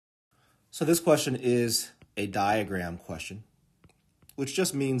So this question is a diagram question, which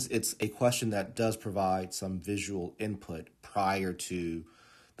just means it's a question that does provide some visual input prior to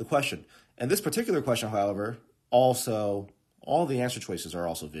the question. And this particular question, however, also all the answer choices are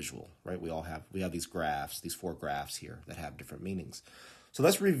also visual, right? We have these graphs, these four graphs here that have different meanings. So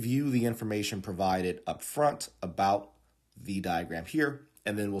let's review the information provided up front about the diagram here,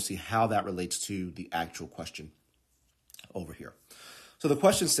 and then we'll see how that relates to the actual question over here. So the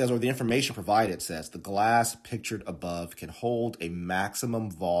question says, or the information provided says, the glass pictured above can hold a maximum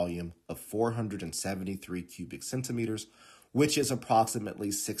volume of 473 cubic centimeters, which is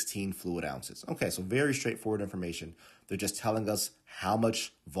approximately 16 fluid ounces. Okay, so very straightforward information. They're just telling us how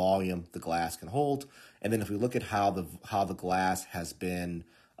much volume the glass can hold. And then if we look at how the glass has been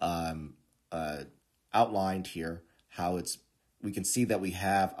outlined here, we can see that we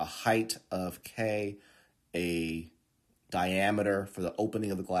have a height of K, a diameter for the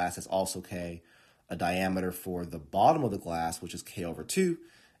opening of the glass is also K, a diameter for the bottom of the glass, which is K over 2,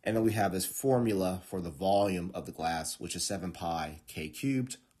 and then we have this formula for the volume of the glass, which is 7 pi K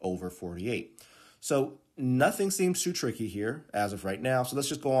cubed over 48. So nothing seems too tricky here as of right now. So let's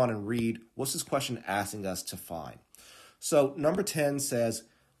just go on and read what's this question asking us to find. So number 10 says,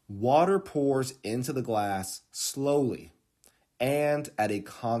 water pours into the glass slowly and at a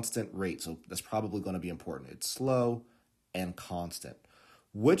constant rate. So that's probably going to be important. It's slow and constant.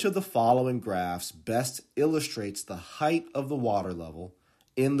 Which of the following graphs best illustrates the height of the water level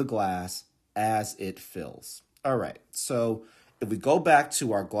in the glass as it fills? All right, so if we go back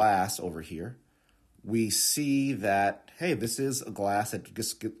to our glass over here, we see that, hey, this is a glass that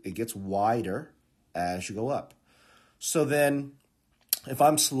gets wider as you go up. So then if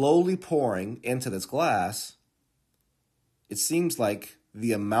I'm slowly pouring into this glass, it seems like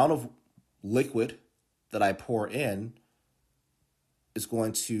the amount of liquid that I pour in is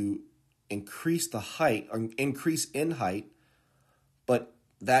going to increase the height, or increase in height, but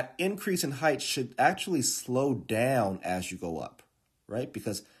that increase in height should actually slow down as you go up, right?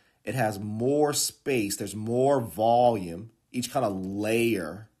 Because it has more space, there's more volume, each kind of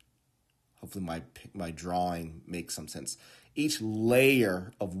layer, hopefully my drawing makes some sense. Each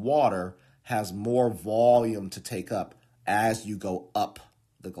layer of water has more volume to take up as you go up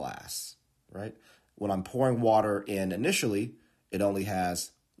the glass, right? When I'm pouring water in initially, it only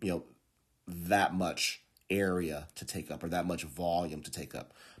has, that much area to take up or that much volume to take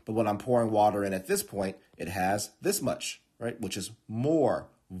up. But when I'm pouring water in at this point, it has this much, right? Which is more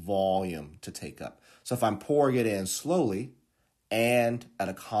volume to take up. So if I'm pouring it in slowly and at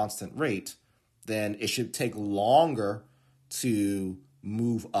a constant rate, then it should take longer to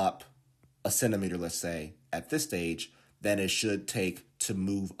move up a centimeter, let's say, at this stage, than it should take to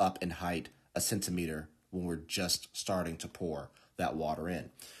move up in height a centimeter when we're just starting to pour that water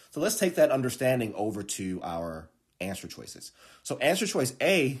in. So let's take that understanding over to our answer choices. So answer choice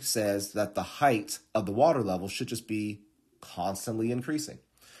A says that the height of the water level should just be constantly increasing.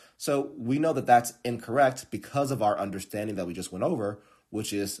 So we know that that's incorrect because of our understanding that we just went over,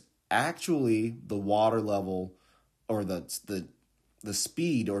 which is actually the water level, or the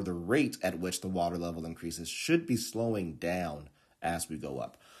speed or the rate at which the water level increases should be slowing down as we go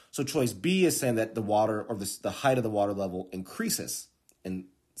up. So choice B is saying that the water, or the height of the water level, increases in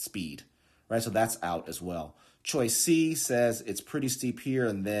speed, right? So that's out as well. Choice C says it's pretty steep here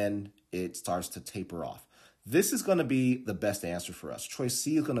and then it starts to taper off. This is going to be the best answer for us. Choice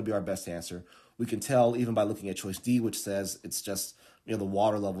C is going to be our best answer. We can tell even by looking at choice D, which says it's just, the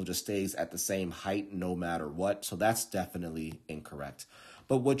water level just stays at the same height no matter what. So that's definitely incorrect.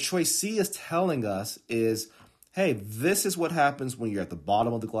 But what choice C is telling us is, hey, this is what happens when you're at the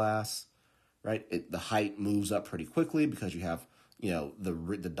bottom of the glass, right? The height moves up pretty quickly because you have,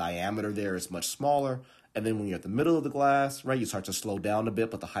 the diameter there is much smaller. And then when you're at the middle of the glass, right, you start to slow down a bit,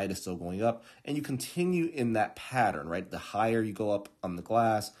 but the height is still going up. And you continue in that pattern, right? The higher you go up on the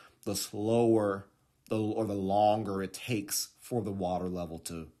glass, the slower or the longer it takes for the water level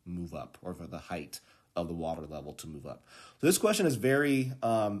to move up, or for the height of the water level to move up. So this question is very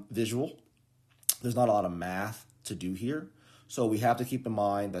visual. There's not a lot of math to do here. So we have to keep in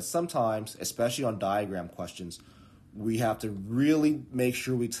mind that sometimes, especially on diagram questions, we have to really make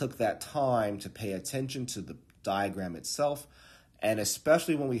sure we took that time to pay attention to the diagram itself. And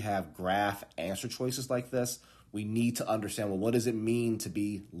especially when we have graph answer choices like this, we need to understand, well, what does it mean to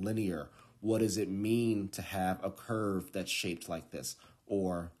be linear? What does it mean to have a curve that's shaped like this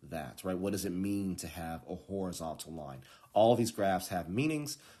or that, right? What does it mean to have a horizontal line? All of these graphs have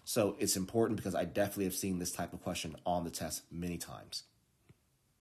meanings, so it's important because I definitely have seen this type of question on the test many times.